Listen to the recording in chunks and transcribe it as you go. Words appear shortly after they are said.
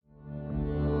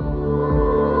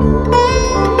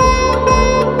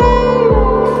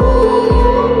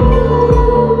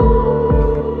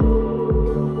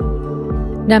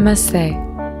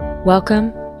Namaste.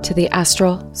 Welcome to the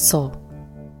Astral Soul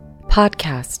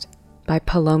podcast by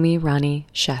Palōmi, Rānī,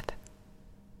 Sheth.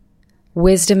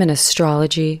 Wisdom in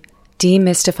astrology,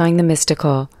 demystifying the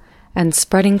mystical, and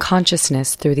spreading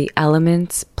consciousness through the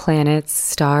elements, planets,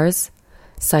 stars,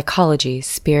 psychology,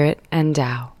 spirit, and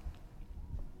Tao.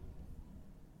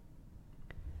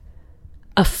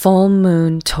 A full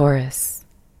moon Taurus.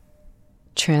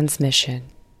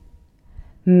 Transmission.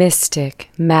 Mystic,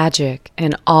 magic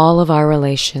in all of our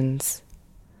relations.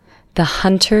 The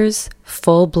Hunter's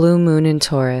full blue moon in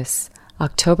Taurus,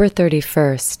 October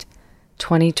 31st,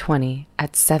 2020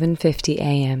 at 7:50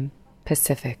 a.m.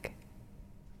 Pacific.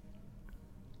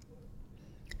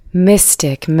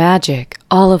 Mystic, magic,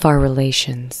 all of our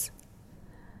relations.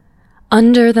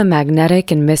 Under the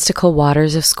magnetic and mystical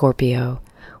waters of Scorpio,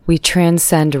 we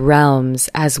transcend realms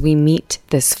as we meet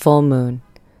this full moon.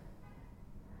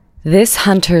 This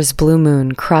Hunter's blue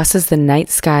moon crosses the night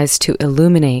skies to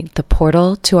illuminate the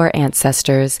portal to our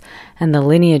ancestors and the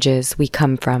lineages we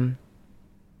come from.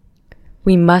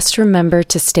 We must remember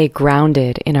to stay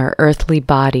grounded in our earthly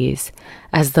bodies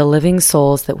as the living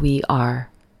souls that we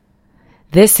are.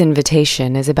 This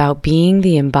invitation is about being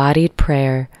the embodied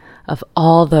prayer of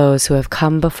all those who have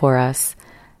come before us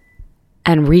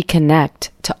and reconnect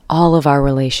to all of our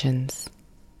relations.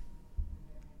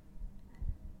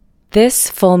 This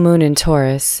full moon in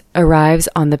Taurus arrives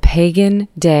on the pagan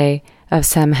day of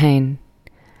Samhain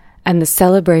and the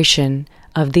celebration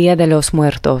of Día de los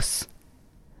Muertos,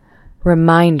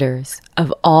 reminders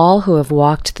of all who have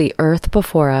walked the earth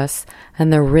before us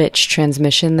and the rich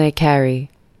transmission they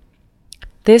carry.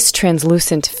 This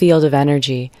translucent field of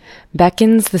energy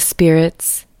beckons the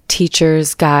spirits,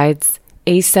 teachers, guides,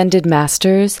 ascended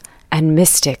masters, and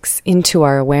mystics into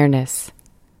our awareness.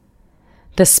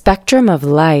 The spectrum of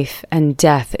life and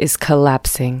death is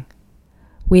collapsing.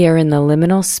 We are in the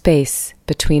liminal space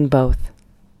between both.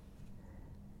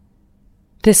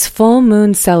 This full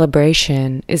moon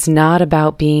celebration is not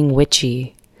about being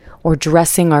witchy or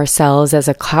dressing ourselves as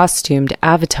a costumed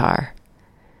avatar.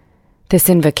 This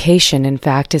invocation, in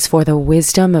fact, is for the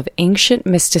wisdom of ancient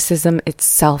mysticism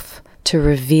itself to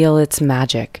reveal its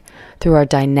magic through our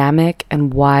dynamic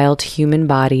and wild human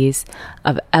bodies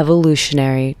of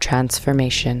evolutionary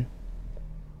transformation.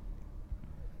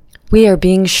 We are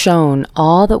being shown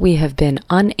all that we have been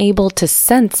unable to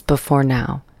sense before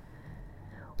now.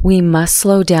 We must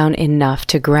slow down enough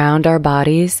to ground our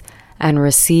bodies and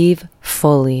receive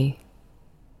fully.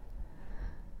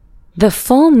 The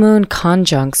full moon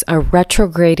conjuncts a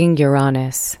retrograding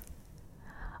Uranus.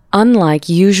 Unlike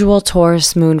usual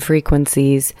Taurus moon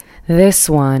frequencies, this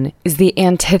one is the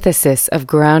antithesis of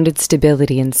grounded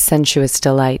stability and sensuous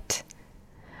delight.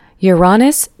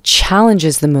 Uranus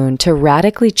challenges the moon to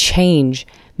radically change,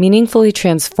 meaningfully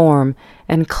transform,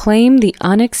 and claim the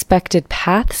unexpected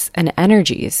paths and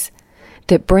energies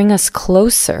that bring us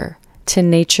closer to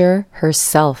nature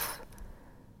herself,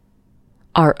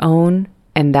 our own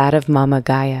and that of Mama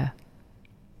Gaia.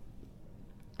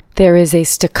 There is a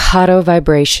staccato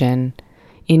vibration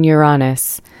in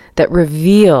Uranus that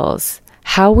reveals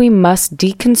how we must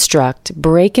deconstruct,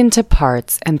 break into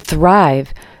parts, and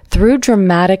thrive through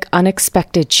dramatic,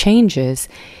 unexpected changes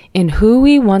in who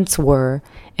we once were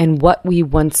and what we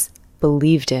once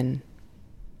believed in.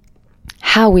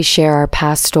 How we share our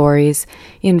past stories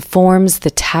informs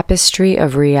the tapestry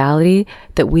of reality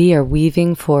that we are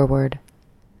weaving forward.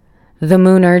 The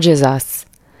moon urges us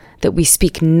that we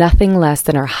speak nothing less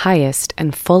than our highest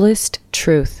and fullest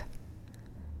truth.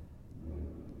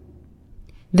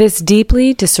 This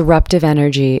deeply disruptive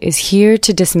energy is here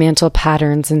to dismantle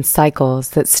patterns and cycles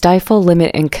that stifle,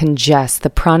 limit, and congest the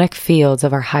pranic fields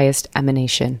of our highest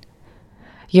emanation.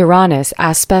 Uranus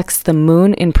aspects the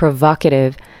moon in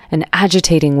provocative and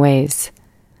agitating ways.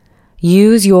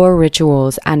 Use your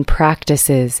rituals and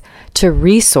practices to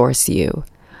resource you,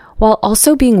 while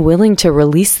also being willing to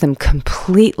release them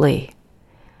completely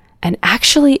and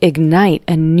actually ignite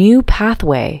a new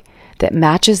pathway that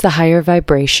matches the higher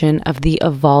vibration of the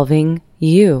evolving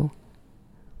you.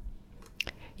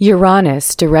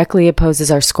 Uranus directly opposes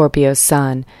our Scorpio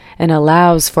sun and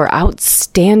allows for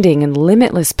outstanding and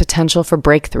limitless potential for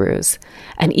breakthroughs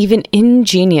and even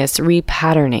ingenious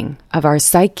repatterning of our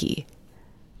psyche.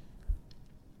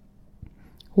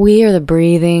 We are the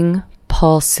breathing,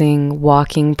 pulsing,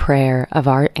 walking prayer of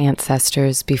our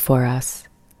ancestors before us.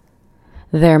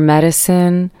 Their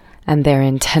medicine and their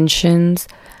intentions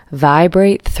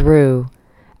vibrate through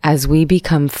as we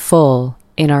become full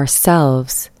in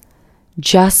ourselves,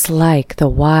 just like the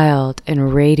wild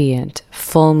and radiant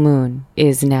full moon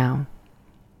is now.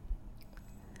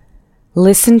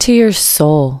 Listen to your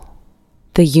soul,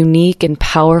 the unique and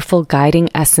powerful guiding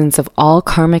essence of all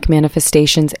karmic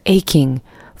manifestations aching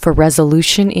for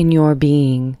resolution in your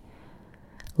being.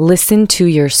 Listen to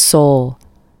your soul,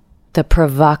 the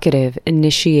provocative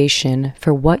initiation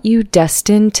for what you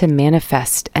destined to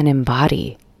manifest and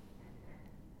embody.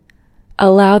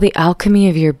 Allow the alchemy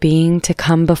of your being to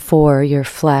come before your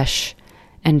flesh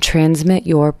and transmit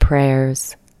your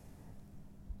prayers.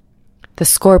 The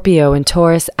Scorpio and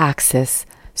Taurus axis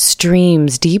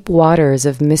streams deep waters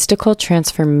of mystical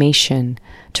transformation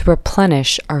to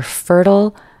replenish our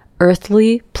fertile,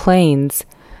 earthly plains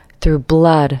through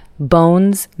blood,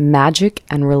 bones, magic,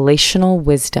 and relational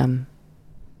wisdom.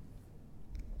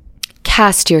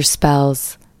 Cast your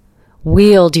spells,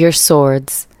 wield your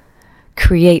swords,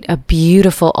 create a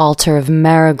beautiful altar of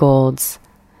marigolds,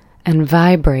 and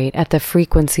vibrate at the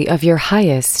frequency of your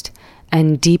highest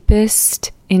and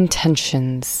deepest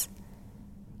intentions,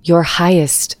 your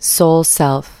highest soul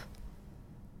self.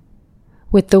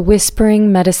 With the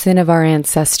whispering medicine of our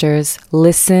ancestors,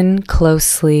 listen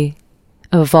closely,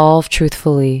 evolve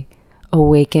truthfully,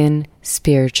 awaken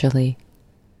spiritually.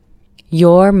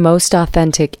 Your most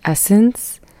authentic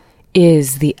essence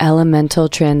is the elemental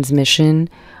transmission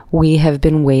we have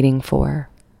been waiting for.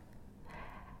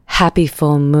 Happy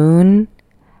full moon,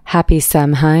 happy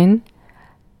Samhain,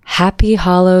 happy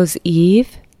Hallows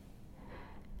Eve,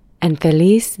 and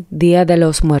Feliz Dia de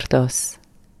los Muertos.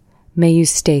 May you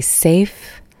stay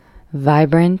safe,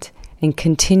 vibrant, and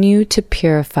continue to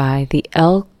purify the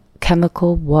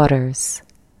alchemical waters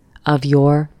of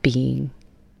your being.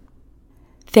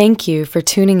 Thank you for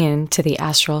tuning in to the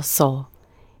Astral Soul.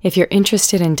 If you're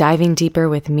interested in diving deeper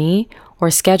with me or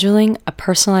scheduling a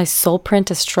personalized soul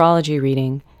print astrology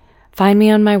reading, find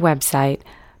me on my website,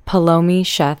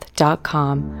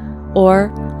 palomisheth.com,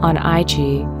 or on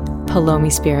IG,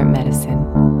 Palōmi Spirit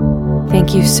Medicine.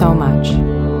 Thank you so much.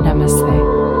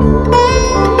 Namaste.